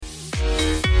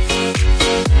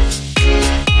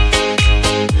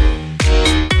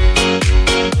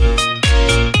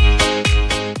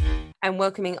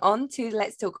welcoming on to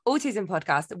Let's Talk Autism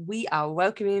podcast. We are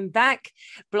welcoming back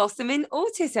Blossoming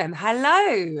Autism.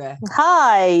 Hello.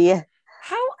 Hi.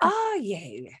 How are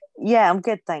you? Yeah, I'm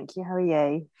good, thank you. How are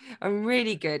you? I'm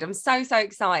really good. I'm so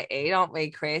excited, aren't we,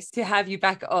 Chris, to have you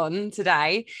back on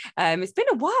today. It's been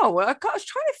a while. I was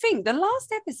trying to think. The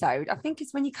last episode, I think,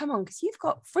 is when you come on because you've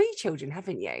got 3 children,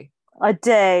 haven't you? I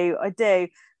do.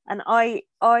 And I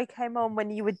came on when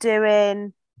you were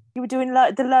doing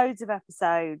like the loads of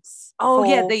episodes. Oh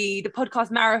yeah, the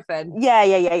podcast marathon. Yeah.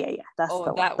 That's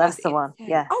the one. That's the one.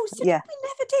 Yeah. Oh, so yeah. did we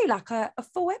never do like a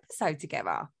full episode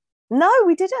together? No,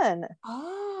 we didn't.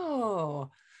 Oh,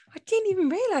 I didn't even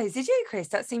realise. Did you, Chris?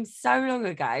 That seems so long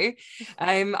ago.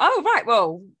 Oh, right.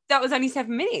 Well, that was only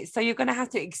 7 minutes. So you're going to have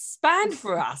to expand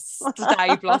for us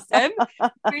today, Blossom.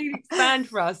 Really expand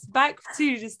for us. Back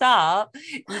to the start.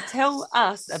 You tell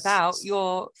us about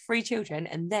your 3 children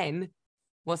and then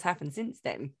what's happened since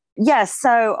then. Yes.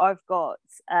 So I've got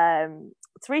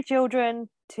 3 children,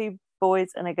 2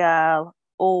 boys and a girl,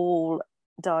 all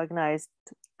diagnosed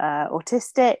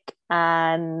autistic,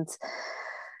 and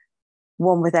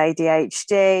one with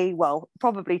ADHD. Well,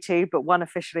 probably 2, but one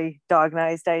officially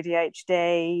diagnosed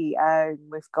ADHD.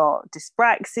 We've got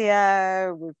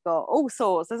dyspraxia. We've got all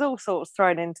sorts. There's all sorts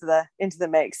thrown into the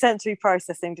mix. Sensory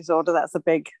processing disorder. That's a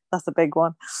big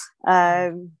one.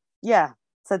 Yeah.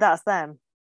 So that's them.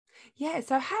 Yeah.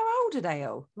 So how old are they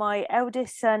all? My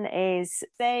eldest son is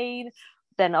 13.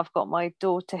 Then I've got my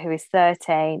daughter who is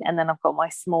 13, and then I've got my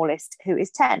smallest who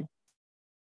is 10.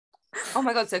 Oh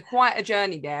my God, so quite a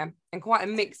journey there and quite a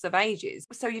mix of ages.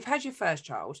 So you've had your first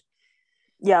child.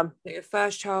 Yeah. So your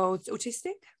first child's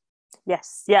autistic?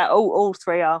 Yes. Yeah, all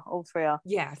three are.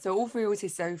 Yeah, so all 3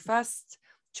 autistic. So first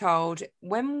child,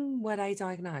 when were they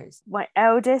diagnosed? My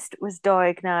eldest was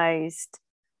diagnosed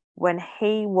when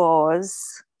he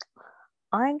was,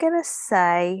 I'm going to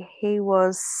say he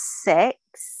was 6.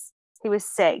 He was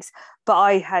 6, but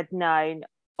I had known,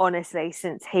 honestly,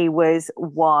 since he was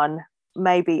 1,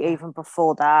 maybe even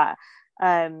before that.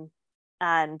 And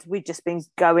we'd just been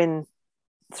going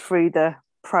through the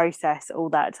process all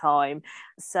that time.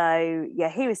 So, yeah,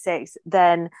 he was 6.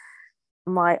 Then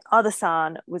my other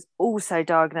son was also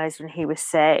diagnosed when he was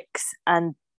 6.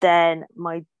 And then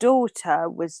my daughter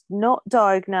was not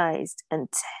diagnosed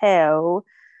until,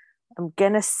 I'm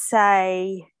going to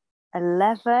say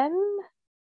 11.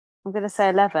 I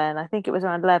think it was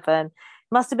around 11.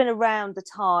 Must have been around the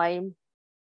time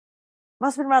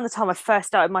I first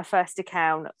started my first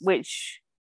account, which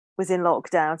was in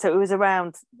lockdown. So it was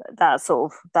around that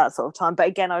sort of time. But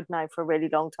again, I'd known for a really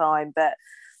long time. But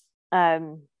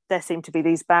there seemed to be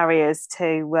these barriers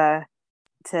to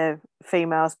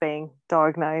females being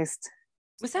diagnosed.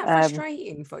 Was that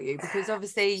frustrating for you? Because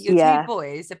obviously your 2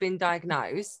 boys have been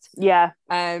diagnosed. Yeah.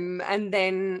 And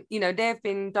then, they've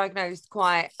been diagnosed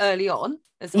quite early on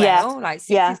as well. Like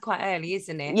 6 is quite early,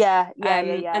 isn't it? Yeah.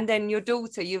 And then your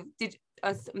daughter,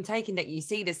 I'm taking that you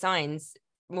see the signs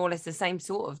more or less the same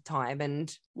sort of time.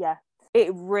 And yeah,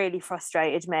 it really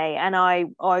frustrated me. And I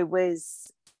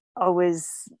was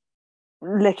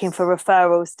looking for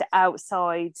referrals to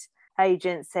outside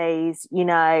agencies,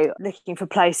 looking for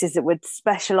places that would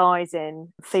specialise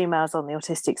in females on the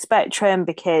autistic spectrum,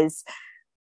 because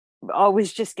I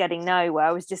was just getting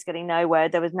nowhere.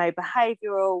 There was no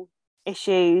behavioural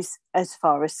issues as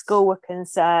far as school were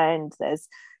concerned. There's,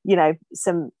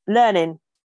 some learning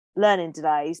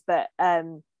delays, but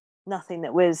nothing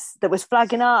that was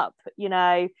flagging up,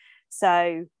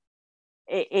 So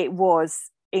it was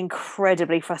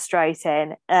incredibly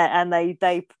frustrating, and they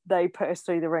put us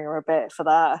through the ringer a bit for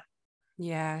that.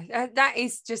 Yeah, that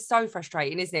is just so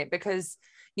frustrating, isn't it? Because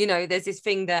there's this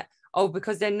thing that,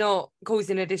 because they're not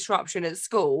causing a disruption at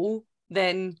school,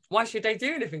 then why should they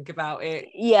do anything about it?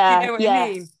 Yeah. Do you know what I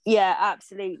mean? Yeah,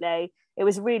 absolutely. It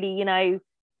was really,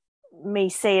 me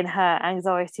seeing her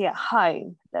anxiety at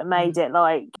home that made it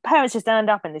like parents just end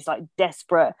up in this like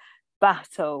desperate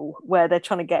battle where they're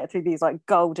trying to get through these like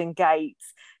golden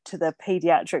gates to the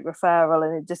pediatric referral,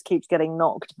 and it just keeps getting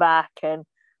knocked back. And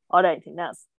I don't think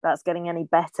that's getting any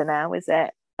better now, is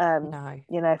it? No.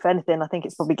 If anything, I think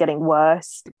it's probably getting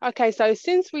worse. Okay, so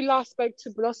since we last spoke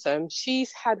to Blossom,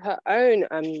 she's had her own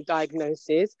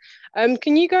diagnosis.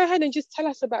 Can you go ahead and just tell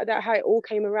us about that, how it all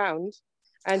came around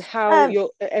and how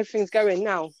everything's going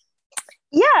now?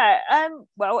 Yeah,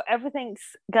 well, everything's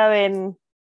going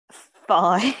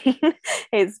fine.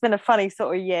 It's been a funny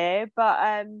sort of year,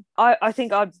 but I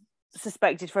think I've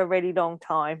suspected for a really long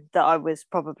time that I was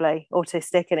probably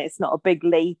autistic, and it's not a big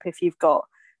leap if you've got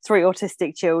 3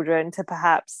 autistic children to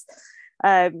perhaps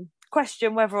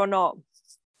question whether or not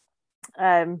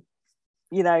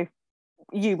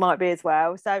you might be as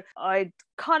well. So I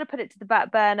kind of put it to the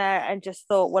back burner and just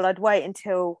thought, well, I'd wait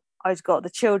until I'd got the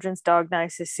children's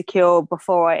diagnosis secure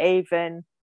before I even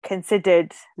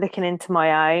considered looking into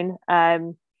my own.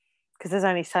 Because there's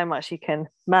only so much you can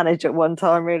manage at one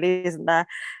time, really, isn't there?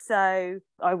 So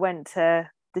I went to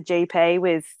the GP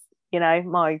with,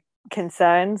 my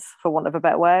concerns, for want of a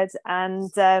better word, and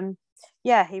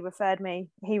he referred me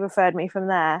from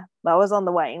there. I was on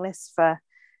the waiting list for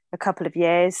a couple of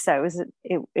years, so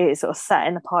it sort of sat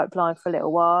in the pipeline for a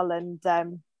little while, and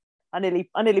I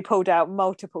nearly pulled out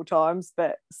multiple times,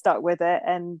 but stuck with it,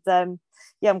 and I'm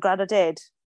glad I did.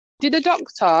 Did the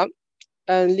doctor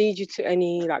lead you to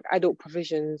any like adult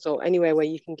provisions or anywhere where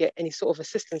you can get any sort of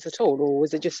assistance at all, or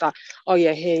was it just like, oh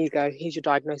yeah, here you go, here's your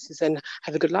diagnosis and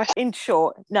have a good life? In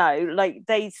short, no. Like,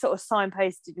 they sort of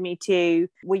signposted me to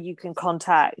where you can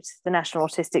contact the National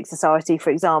Autistic Society,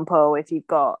 for example, if you've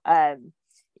got for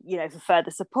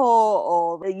further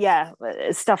support or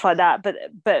stuff like that,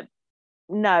 but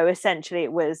no, essentially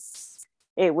it was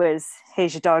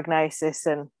here's your diagnosis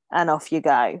and off you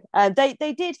go. They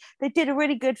did a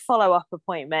really good follow-up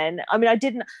appointment. I mean, I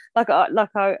didn't I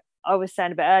was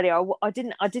saying a bit earlier, I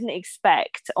didn't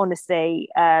expect, honestly,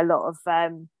 a lot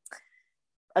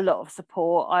of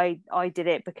support. I did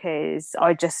it because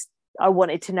I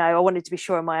wanted to know, I wanted to be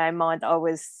sure in my own mind that I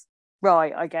was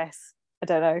right, I guess. I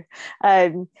don't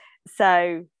know.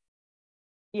 So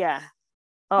yeah.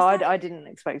 I didn't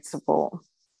expect support.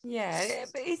 Yeah,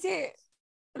 but is it,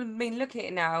 I mean, look at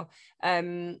it now,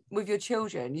 with your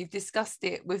children, you've discussed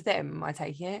it with them, I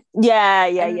take it. Yeah.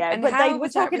 And but they were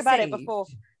was that talking about it received? before.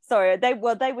 Sorry, they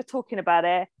were talking about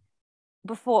it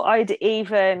before I'd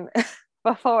even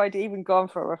gone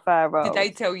for a referral. Did they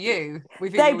tell you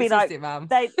we've They'd be like, mum?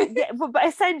 but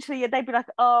essentially they'd be like,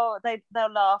 oh,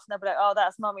 they'll laugh and they'll be like, oh,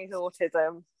 that's mummy's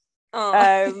autism.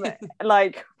 Oh.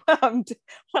 Like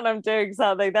when I'm doing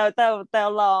something, they'll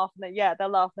laugh and they'll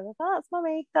laugh and they're like,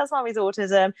 oh, that's mummy's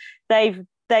autism. They've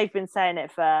been saying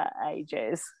it for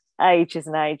ages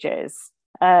and ages.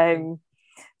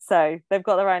 So they've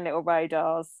got their own little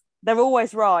radars. They're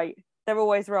always right.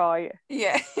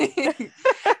 Yeah.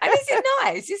 And is it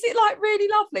nice? Is it like really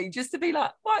lovely just to be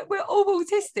like, right, we're all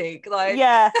autistic? Like,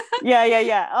 yeah.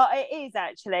 It is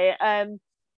actually.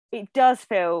 It does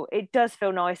feel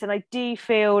nice, and I do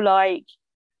feel like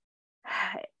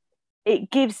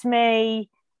it gives me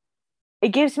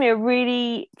a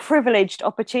really privileged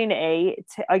opportunity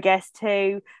to, I guess,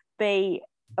 to be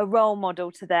a role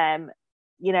model to them,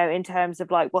 in terms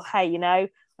of like, well, hey,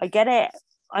 I get it.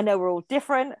 I know we're all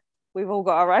different. We've all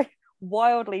got our own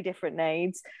wildly different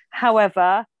needs.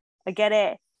 However, I get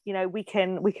it. We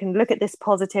can look at this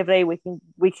positively.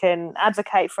 We can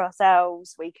advocate for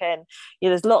ourselves. We can,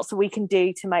 there's lots that we can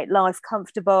do to make life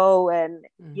comfortable. And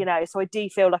so I do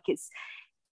feel like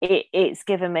it's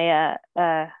given me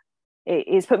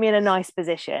it's put me in a nice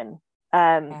position.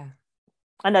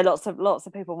 I know lots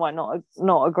of people might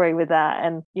not agree with that,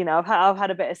 and I've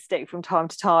had a bit of stick from time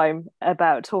to time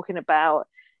about talking about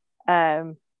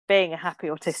being a happy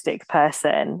autistic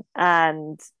person,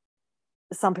 and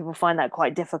some people find that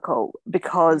quite difficult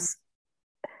because,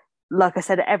 like I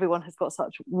said, everyone has got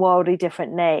such wildly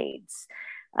different needs,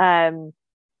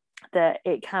 that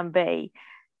it can be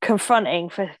confronting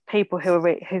for people who are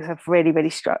really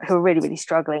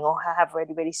struggling or have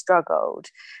really struggled.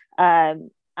 And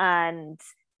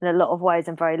in a lot of ways,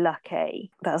 I'm very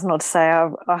lucky. That's not to say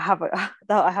I haven't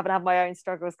had my own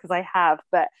struggles, because I have,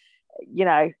 but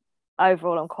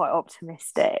overall I'm quite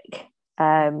optimistic.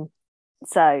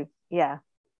 So yeah.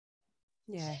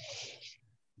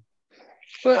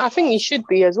 Well, I think you should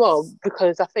be as well,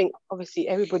 because I think obviously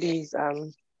everybody's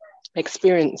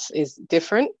experience is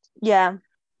different. Yeah.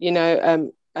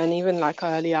 And even like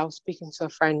earlier, I was speaking to a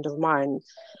friend of mine,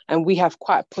 and we have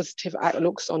quite positive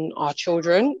outlooks on our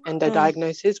children and their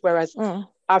diagnosis. Whereas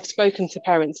I've spoken to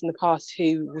parents in the past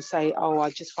who will say, "Oh, I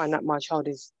just find that my child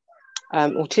is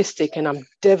autistic and I'm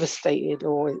devastated,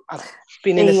 or I've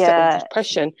been in a state of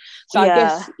depression." So I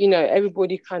guess,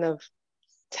 everybody kind of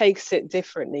takes it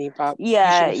differently, but you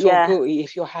shouldn't feel guilty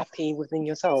if you're happy within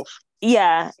yourself.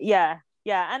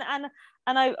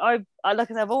 And I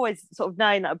like I said, I've always sort of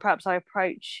known that perhaps I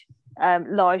approach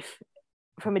life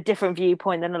from a different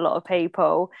viewpoint than a lot of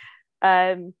people,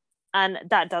 and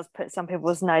that does put some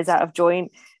people's nose out of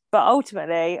joint, but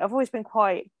ultimately I've always been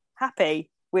quite happy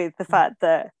with the fact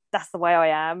that that's the way I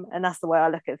am and that's the way I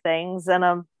look at things, and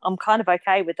I'm kind of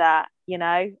okay with that.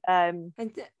 And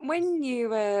when you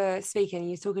were speaking,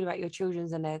 you're talking about your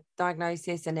children's and their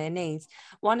diagnosis and their needs,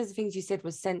 one of the things you said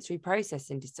was sensory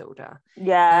processing disorder.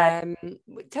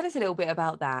 Tell us a little bit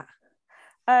about that.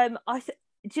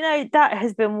 do you know that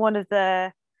has been one of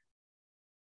the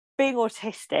being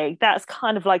autistic, that's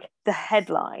kind of like the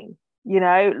headline,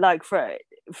 like for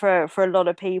a lot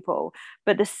of people.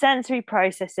 But the sensory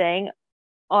processing,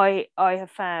 I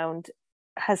have found,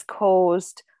 has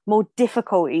caused more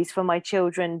difficulties for my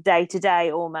children day to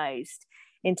day, almost,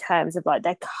 in terms of like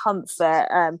their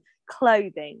comfort,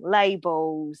 clothing,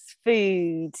 labels,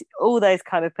 food, all those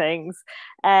kind of things.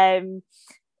 That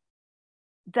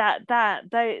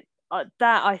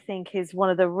I think is one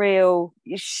of the real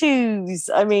shoes.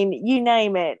 I mean, you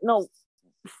name it, not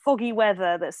foggy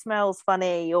weather that smells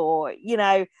funny, or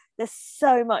there's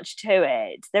so much to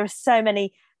it. There are so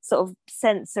many sort of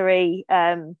sensory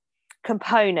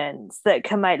components that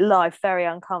can make life very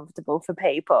uncomfortable for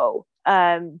people.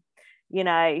 You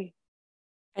know.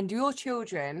 And do your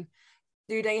children,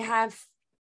 do they have,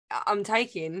 I'm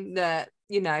taking that,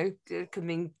 could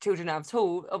mean children I've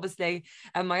taught, obviously,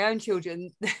 and my own children,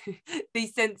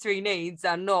 these sensory needs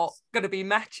are not going to be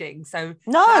matching. So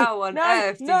how on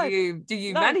earth do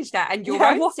you manage that and your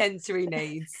own sensory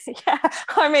needs? Yeah,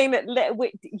 I mean,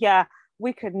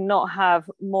 we could not have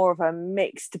more of a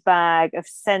mixed bag of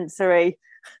sensory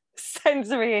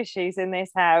issues in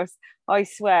this house. I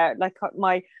swear, like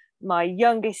my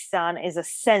youngest son is a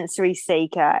sensory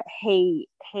seeker. He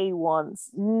wants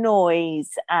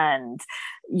noise and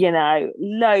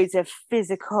loads of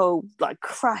physical, like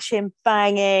crashing,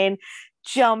 banging,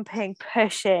 jumping,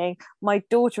 pushing. My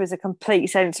daughter is a complete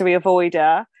sensory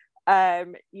avoider,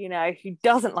 who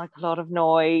doesn't like a lot of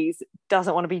noise,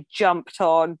 doesn't want to be jumped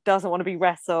on, doesn't want to be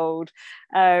wrestled.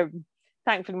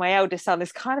 Thankfully my eldest son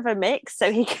is kind of a mix, so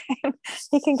he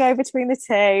can go between the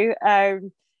two.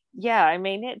 Yeah, I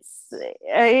mean,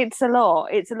 it's a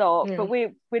lot, Yeah. but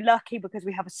we're lucky because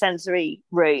we have a sensory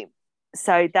room,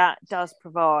 so that does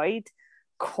provide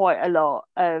quite a lot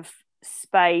of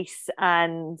space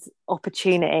and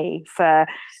opportunity for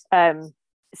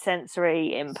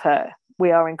sensory input.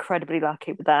 We are incredibly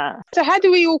lucky with that. So how do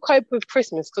we all cope with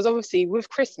Christmas? Because obviously with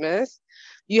Christmas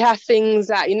you have things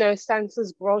that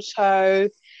Santa's grotto,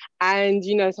 and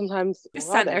sometimes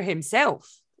Santa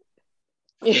himself.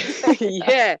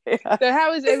 Yeah. So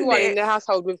how is everyone in the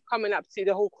household with coming up to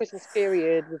the whole Christmas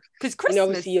period? Because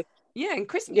Christmas, and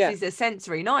Christmas is a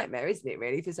sensory nightmare, isn't it?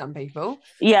 Really, for some people.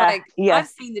 I've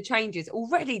seen the changes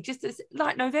already. Just as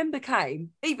like November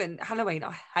came, even Halloween.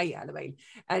 I hate Halloween,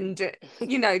 and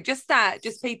just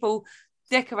people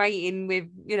decorating with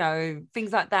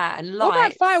things like that and lights. What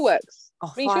about fireworks?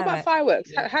 Oh, what about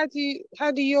fireworks? Yeah. How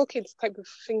do your kids cope with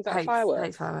things like fireworks?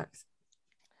 Hate fireworks.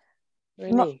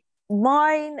 Really?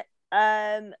 Mine,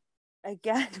 again,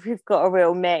 we've got a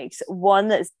real mix. One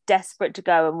that's desperate to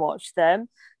go and watch them,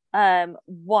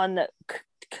 one that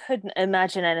couldn't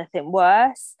imagine anything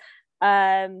worse,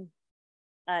 and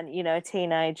a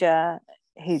teenager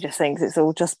who just thinks it's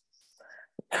all just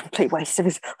a complete waste of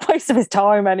his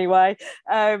time anyway.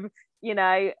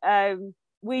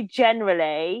 We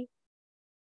generally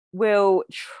will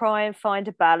try and find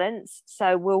a balance,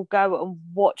 so we'll go and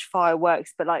watch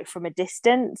fireworks, but like from a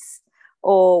distance,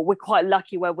 or we're quite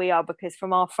lucky where we are because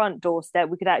from our front doorstep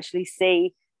we could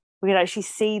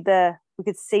see the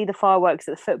fireworks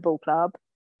at the football club,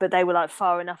 but they were like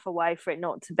far enough away for it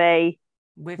not to be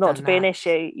an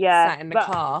issue. Sat in the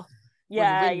car with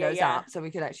the windows up so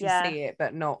we could actually see it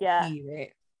but not hear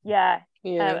it.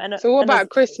 So what about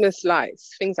Christmas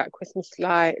lights, things like Christmas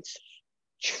lights,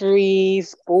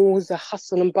 trees, balls, the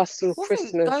hustle and bustle of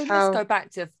Christmas? Let's go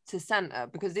back to Santa,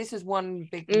 because this is one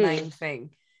big main thing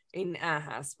in our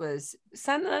house was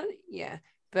Santa,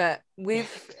 but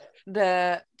with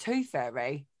the Tooth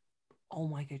Fairy, oh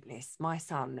my goodness, my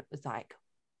son was like,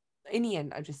 in the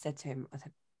end I just said to him, I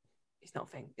said, it's not a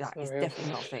thing, like it's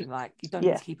definitely not a thing, like you don't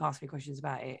need to keep asking me questions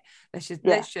about it. Let's just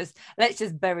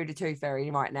bury the Tooth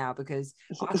Fairy right now, because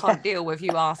I can't deal with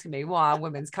you asking me why a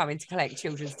woman's coming to collect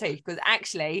children's teeth, because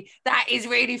actually that is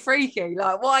really freaky.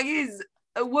 Like, why is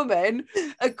a woman,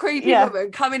 a creepy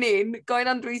woman, coming in, going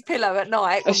under his pillow at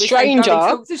night when we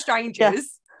talk to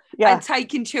strangers and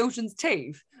taking children's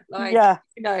teeth? Like,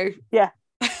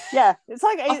 it's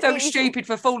like I felt stupid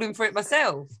for falling for it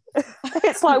myself.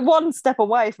 It's like one step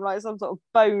away from like some sort of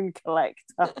bone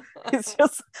collector. It's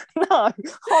just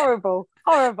horrible.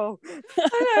 I know.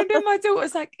 And then my daughter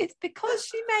was like, it's because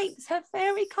she makes her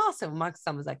fairy castle. And my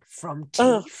son was like, from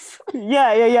teeth.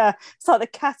 Yeah. It's like the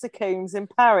catacombs in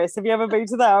Paris. Have you ever been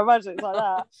to there? I imagine it's like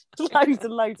that. Loads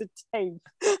and loads of teeth.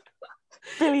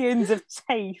 Billions of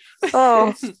teeth.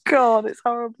 Oh God, it's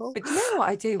horrible. But do you know what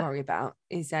I do worry about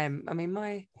is I mean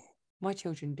my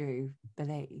children do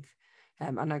believe,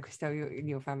 I know Christelle, in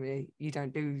your family you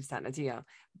don't do Santa, do you?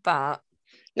 But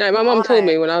No, my mum told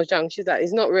me when I was young, she's like,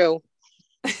 it's not real.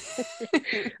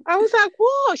 I was like,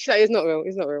 what? She's like, it's not real.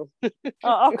 It's not real.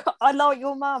 I like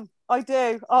your mum. I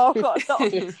do. Oh, I've got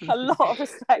a lot of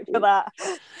respect for that.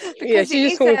 Yeah, she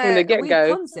just told me from the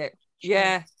get-go. Concept.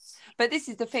 Yeah. But this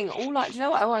is the thing. Do you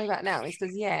know what I worry about now? Is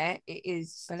because, yeah, it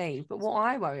is believed. But what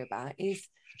I worry about is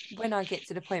when I get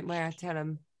to the point where I tell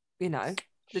them, you know,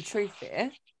 the truth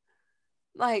here.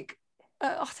 Like,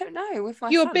 I don't know. With my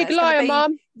You're son, a big liar,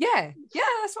 Mum. Yeah.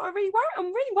 That's what I'm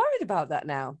really worried about that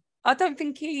now. I don't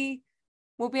think he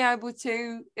will be able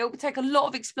to. It will take a lot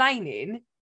of explaining. And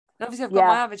obviously, I've got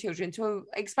my other children to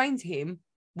explain to him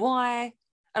why.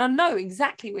 And I know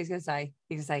exactly what he's going to say.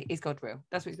 He's going to say, "Is God real?"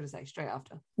 That's what he's going to say straight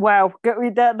after. Wow,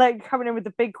 they're coming in with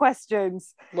the big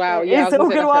questions. Wow, yeah, it's all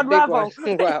going to unravel.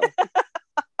 Wow.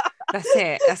 That's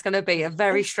it. That's going to be a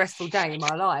very stressful day in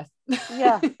my life.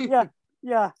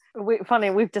 Yeah.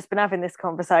 Funny, we've just been having this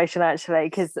conversation actually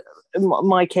because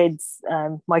my kids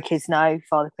know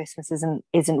Father Christmas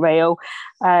isn't real.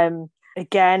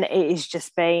 Again, it has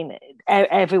just been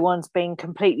everyone's been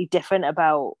completely different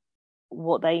about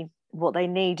what they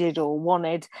needed or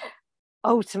wanted.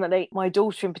 Ultimately, my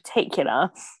daughter in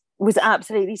particular was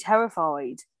absolutely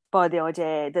terrified by the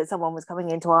idea that someone was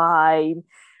coming into our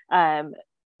home,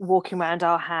 walking around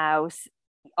our house.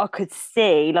 I could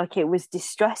see like it was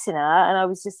distressing her, and I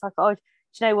was just like, oh, do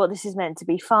you know what, this is meant to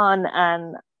be fun,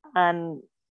 and I'm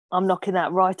knocking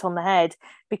that right on the head,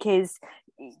 because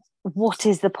what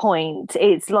is the point?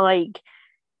 It's like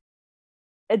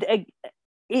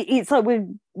it's like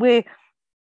we're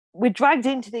dragged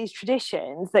into these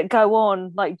traditions that go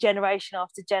on like generation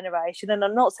after generation, and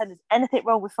I'm not saying there's anything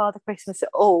wrong with Father Christmas at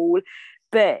all,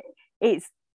 but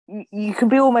you can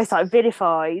be almost like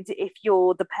vilified if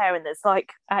you're the parent that's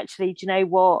like, actually, do you know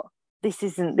what, this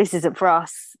isn't for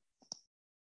us,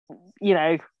 you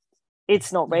know,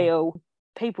 it's not real.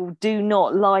 People do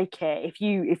not like it if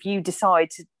you decide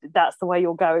that's the way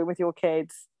you're going with your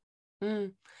kids.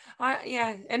 And I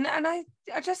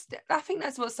think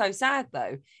that's what's so sad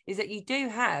though, is that you do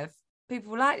have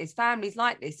people like this, families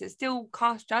like this, that still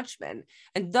cast judgment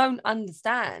and don't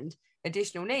understand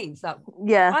additional needs. Like,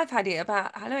 I've had it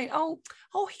about Halloween. Oh,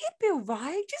 he'd be all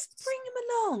right. Just bring him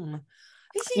along.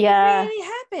 Is he really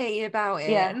happy about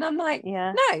it? Yeah. And I'm like,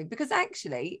 no, because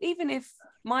actually, even if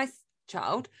my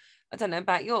child, I don't know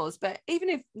about yours, but even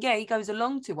if he goes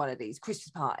along to one of these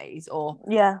Christmas parties or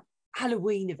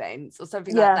Halloween events or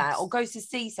something like that, or goes to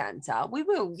see Santa, we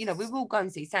will go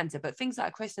and see Santa, but things like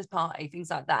a Christmas party,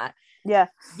 things like that,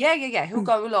 he'll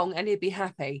go along and he'll be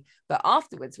happy. But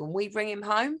afterwards, when we bring him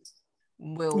home,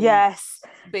 will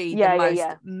be the most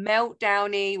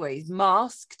meltdowny, where he's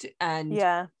masked and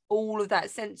all of that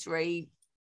sensory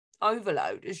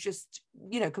overload is just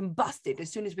combusted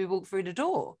as soon as we walk through the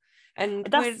door,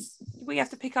 and we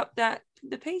have to pick up the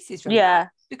pieces from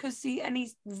that, because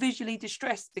he's visually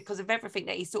distressed because of everything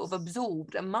that he's sort of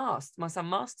absorbed and masked. My son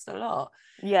masks a lot,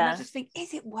 and I just think,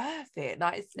 is it worth it?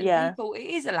 Like, people, it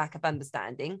is a lack of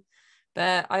understanding.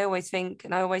 But I always think,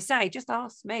 and I always say, just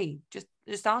ask me,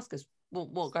 just ask us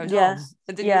what goes on,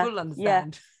 and then you will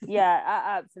understand.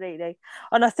 Absolutely.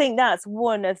 And I think that's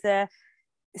one of the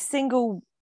single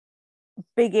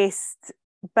biggest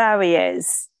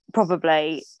barriers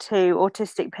probably to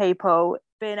autistic people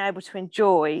being able to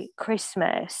enjoy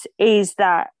Christmas, is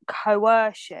that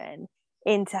coercion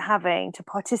into having to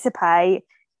participate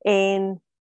in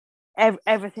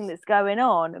everything that's going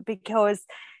on, because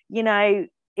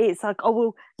it's like, oh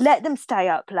well, let them stay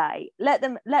up late, let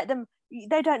them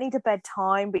they don't need a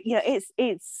bedtime, but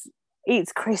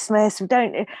it's Christmas, we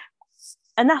don't,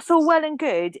 and that's all well and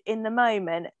good in the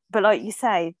moment, but like you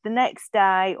say, the next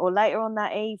day or later on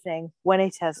that evening, when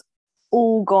it has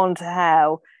all gone to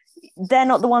hell, they're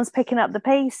not the ones picking up the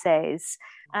pieces,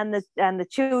 and the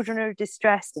children are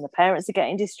distressed and the parents are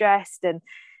getting distressed, and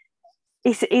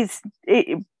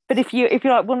but if you're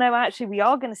like, well, no, actually we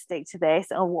are going to stick to this,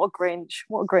 oh, what a Grinch,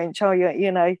 oh,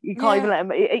 you can't even let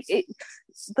them,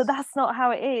 but that's not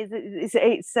how it is.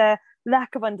 It's a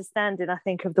lack of understanding, I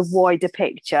think, of the wider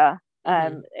picture,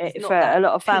 for a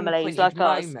lot of families like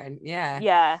us. Some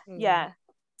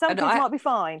kids might be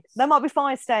fine. They might be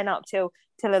fine staying up till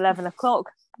 11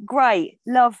 o'clock. Great,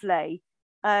 lovely.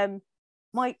 Mine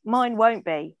won't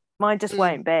be. Mine just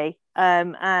won't be.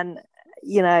 And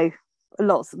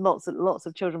lots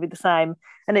of children will be the same.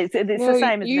 And it's the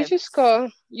same. You just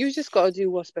gotta do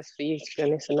what's best for you, to be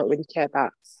honest, and not really care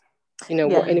about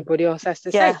what anybody else has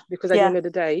to say. Because at the end of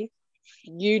the day,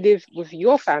 you live with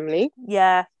your family.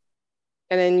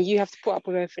 and then you have to put up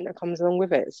with everything that comes along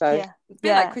with it. So Yeah. It's a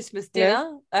bit like Christmas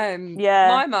dinner. Yeah.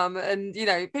 My mum and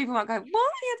people might go, what? You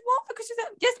had what for Christmas dinner?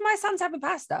 Yes, my son's having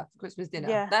pasta for Christmas dinner.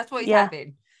 Yeah. That's what he's Yeah.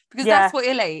 having because that's what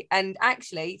he'll eat. And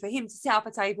actually, for him to sit up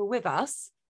a table with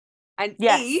us and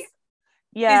eat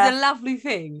is a lovely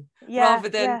thing, rather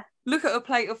than look at a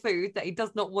plate of food that he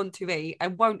does not want to eat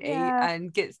and won't eat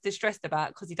and gets distressed about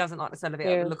because he doesn't like the smell of it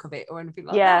or the look of it or anything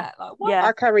like that. Like, what?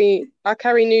 I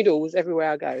carry noodles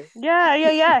everywhere I go.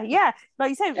 Yeah. Like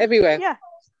you said, everywhere. Yeah,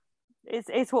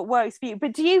 it's what works for you.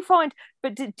 But do you find?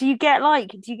 But do you get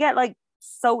like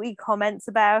salty comments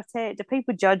about it? Do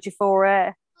people judge you for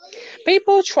it?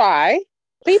 People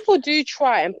do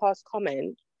try and pass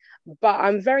comment, but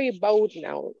I'm very bold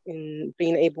now in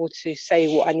being able to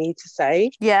say what I need to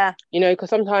say. Yeah. Because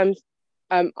sometimes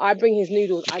I bring his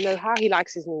noodles. I know how he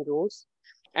likes his noodles.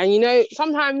 And,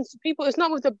 sometimes people, it's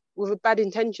not with bad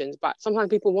intentions, but sometimes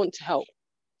people want to help.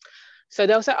 So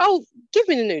they'll say, oh, give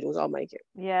me the noodles, I'll make it.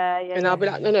 Yeah. And I'll be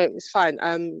like, no, it's fine.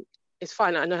 It's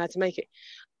fine. I know how to make it.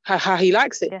 How he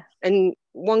likes it. Yeah. And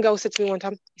one girl said to me one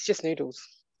time, it's just noodles.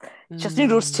 Just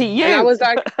noodles to you. And I was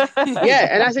like, yeah.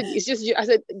 And I said, it's just, I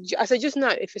said, just know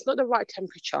if it's not the right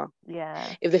temperature,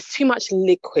 if there's too much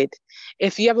liquid,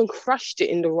 if you haven't crushed it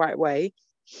in the right way,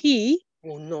 he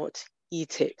will not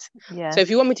eat it. Yeah. So if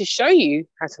you want me to show you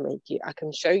how to make it, I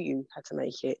can show you how to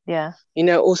make it. Yeah.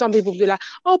 Or some people will be like,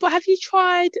 oh, but have you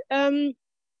tried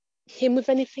him with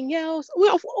anything else?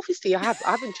 Well, obviously I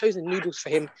haven't chosen noodles for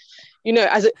him.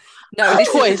 As a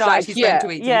choice, like he's going to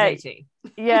eat.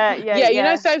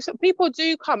 Yeah. So people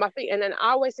do come, I think, and then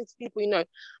I always say to people,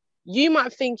 you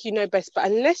might think you know best, but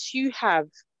unless you have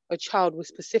a child with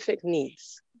specific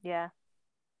needs,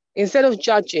 instead of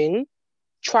judging,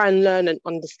 try and learn and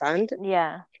understand.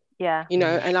 Yeah.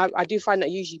 And I do find that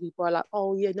usually people are like,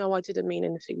 oh yeah, no, I didn't mean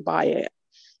anything by it,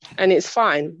 and it's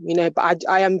fine, but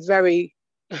I am very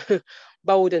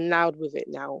bold and loud with it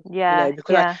now,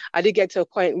 because I did get to a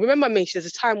point. Remember, Mish, there's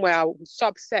a time where I was so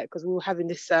upset because we were having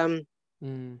this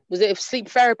was it sleep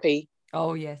therapy?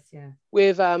 Oh yes,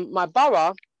 with my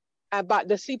borough, but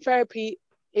the sleep therapy,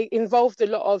 it involved a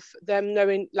lot of them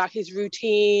knowing like his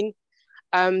routine,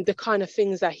 the kind of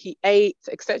things that he ate,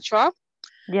 etc.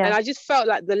 And I just felt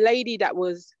like the lady that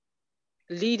was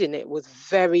leading it was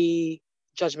very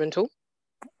judgmental.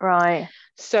 Right.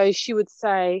 So she would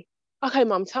say, okay,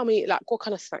 Mum, tell me, like, what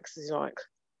kind of snacks does he like?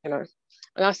 And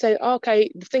I said,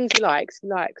 okay, the things he likes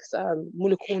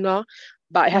mulakuna,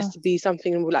 but it has to be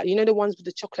something like, the ones with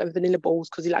the chocolate and vanilla balls,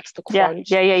 because he likes the crunch.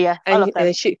 Yeah. And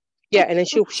then she'd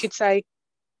say,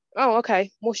 oh,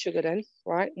 okay, more sugar then,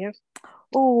 right? Yeah.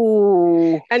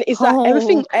 Oh. And it's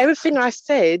like everything I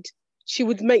said, she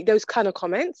would make those kind of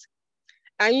comments.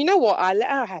 And you know what? I let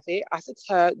her have it. I said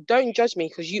to her, don't judge me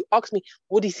because you asked me,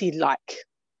 what does he like?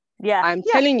 Yeah. I'm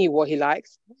telling you what he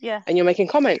likes. Yeah. And you're making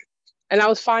comment. And I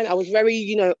was fine. I was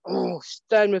very,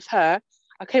 stern with her.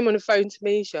 I came on the phone to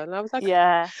Misha and I was like, she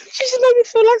just made me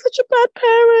feel like such a bad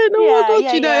parent. Oh my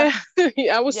God,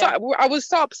 I was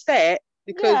so upset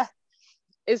because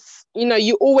it's,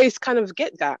 you always kind of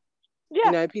get that.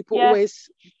 Yeah. People always,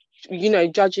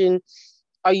 judging,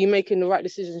 are you making the right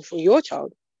decisions for your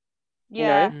child?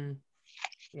 Yeah.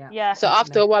 Yeah. So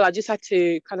after a while, I just had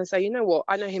to kind of say, you know what,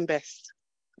 I know him best.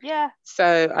 Yeah.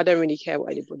 So I don't really care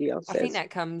what anybody else says. I think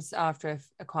that comes after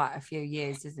quite a few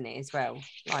years, isn't it, as well?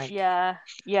 Like, yeah.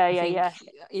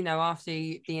 After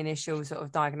the initial sort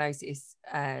of diagnosis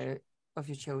of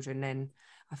your children, then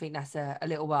I think that's a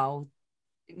little while,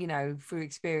 through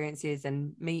experiences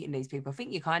and meeting these people. I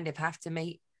think you kind of have to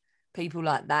meet people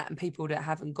like that and people that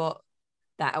haven't got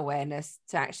that awareness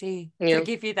to actually to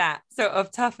give you that sort of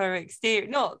tougher exterior,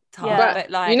 not tough, but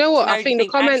like, you know what, I think the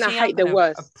comment I hate the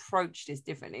worst. Approach this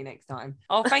differently next time.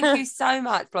 Oh, thank you so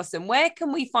much, Blossom. Where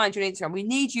can we find you on Instagram? We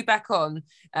need you back on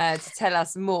to tell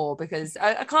us more, because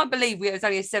I can't believe it was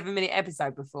only a 7-minute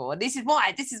episode before. This is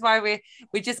why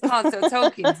we just can't stop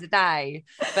talking today.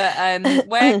 But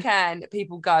where can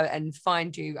people go and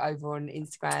find you over on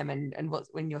Instagram and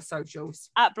what's in your socials?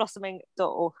 At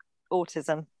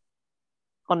blossoming.autism.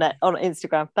 On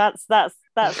Instagram. That's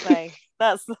me.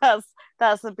 That's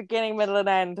the beginning, middle, and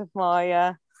end of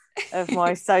my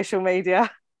social media.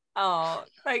 Oh,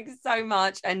 thanks so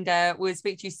much, and we'll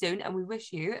speak to you soon. And we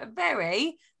wish you a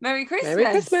very Merry Christmas. Merry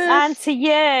Christmas. And to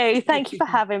you. Thank you for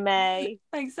having me.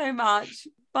 Thanks so much.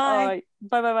 Bye. All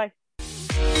right.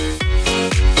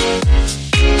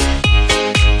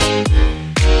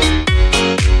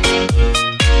 Bye.